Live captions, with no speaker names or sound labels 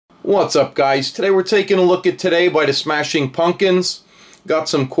What's up, guys? Today we're taking a look at Today by the Smashing Pumpkins. Got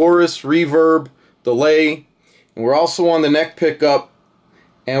some chorus, reverb, delay, and we're also on the neck pickup,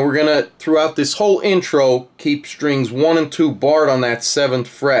 and we're gonna, throughout this whole intro, keep strings 1 and 2 barred on that 7th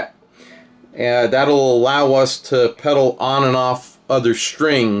fret. That'll allow us to pedal on and off other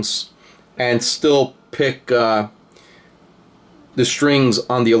strings and still pick the strings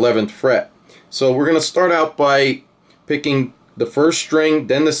on the 11th fret. So we're gonna start out by picking the first string,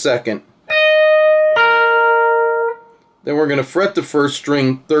 then the second. Then we're going to fret the first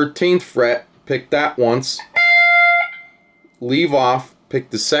string, 13th fret, pick that once. Leave off,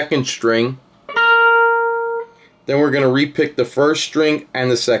 pick the second string. Then we're going to repick the first string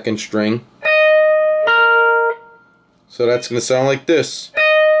and the second string. So that's going to sound like this.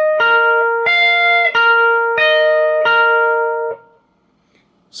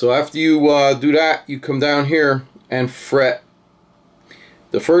 So after you do that, you come down here and fret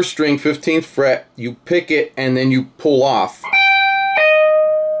the first string, 15th fret, you pick it and then you pull off.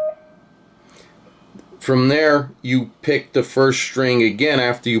 From there, you pick the first string again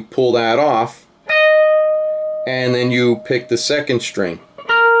after you pull that off, and then you pick the second string.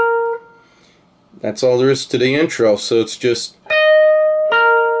 That's all there is to the intro, so it's just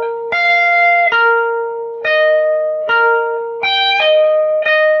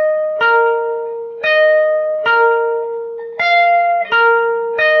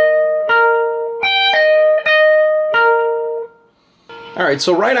Alright,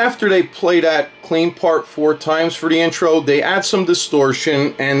 so right after they play that clean part 4 times for the intro, they add some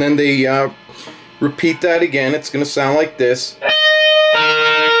distortion and then they repeat that again. It's going to sound like this.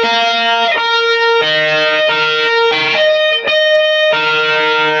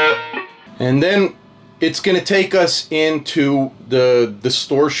 And then it's going to take us into the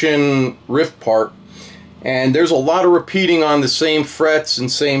distortion riff part. And there's a lot of repeating on the same frets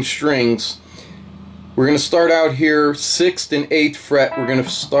and same strings. We're going to start out here 6th and 8th fret. We're going to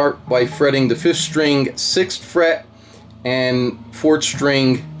start by fretting the 5th string 6th fret and 4th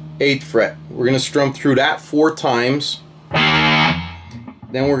string 8th fret. We're going to strum through that 4 times.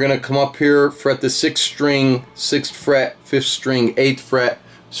 Then we're going to come up here, fret the 6th string 6th fret, 5th string 8th fret,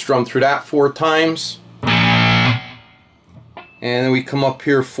 strum through that 4 times. And then we come up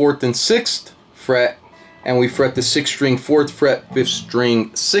here 4th and 6th fret, and we fret the 6th string 4th fret, 5th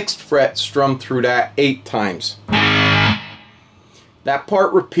string 6th fret, strum through that 8 times. That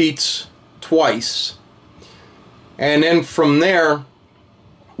part repeats twice. And then from there,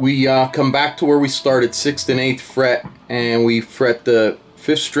 we come back to where we started, 6th and 8th fret, and we fret the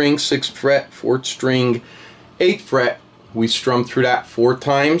 5th string 6th fret, 4th string 8th fret. We strum through that 4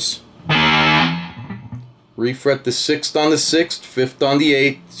 times. Refret the 6th on the 6th, 5th on the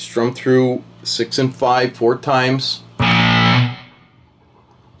 8th, strum through 6 and 5 4 times.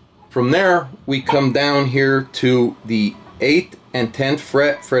 From there, we come down here to the 8th and 10th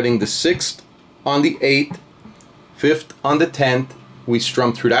fret, fretting the 6th on the 8th, 5th on the 10th. We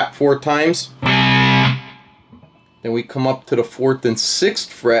strum through that 4 times. Then we come up to the 4th and 6th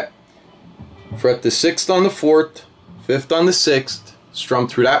fret, fret the 6th on the 4th, 5th on the 6th, strum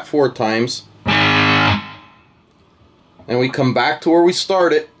through that 4 times. And we come back to where we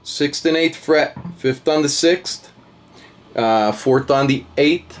started, 6th and 8th fret, 5th on the 6th, 4th on the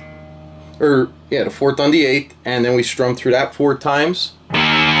 8th, the 4th on the 8th, and then we strum through that 4 times.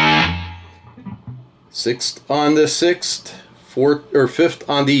 6th on the 6th, 5th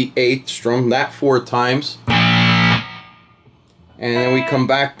on the 8th, strum that 4 times. And then we come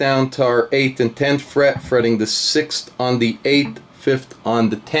back down to our 8th and 10th fret, fretting the 6th on the 8th, 5th on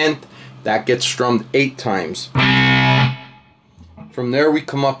the 10th. That gets strummed 8 times. From there we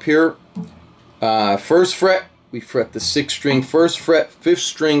come up here, 1st fret, we fret the 6th string 1st fret, 5th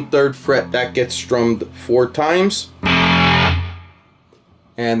string 3rd fret, that gets strummed 4 times.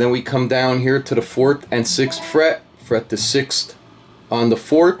 And then we come down here to the 4th and 6th fret, fret the 6th on the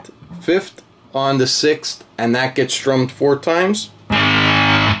 4th, 5th on the 6th, and that gets strummed 4 times.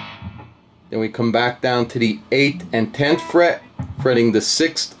 Then we come back down to the 8th and 10th fret, fretting the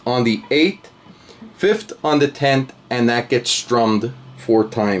 6th on the 8th, 5th on the 10th, and that gets strummed 4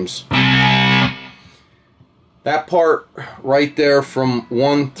 times. That part right there from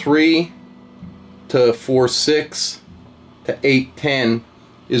 1-3 to 4-6 to 8-10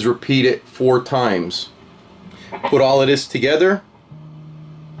 is repeated 4 times. Put all of this together.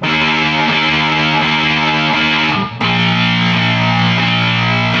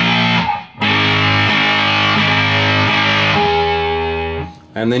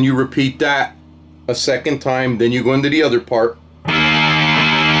 And then you repeat that a second time, then you go into the other part.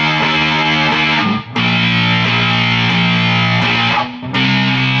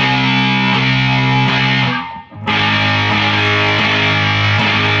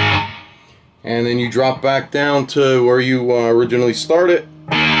 and then you drop back down to where you originally started.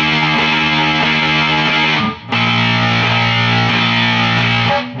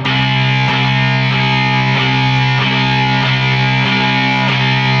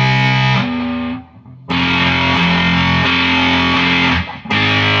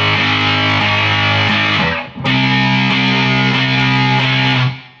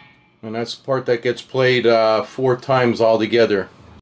 And that's the part that gets played 4 times all together.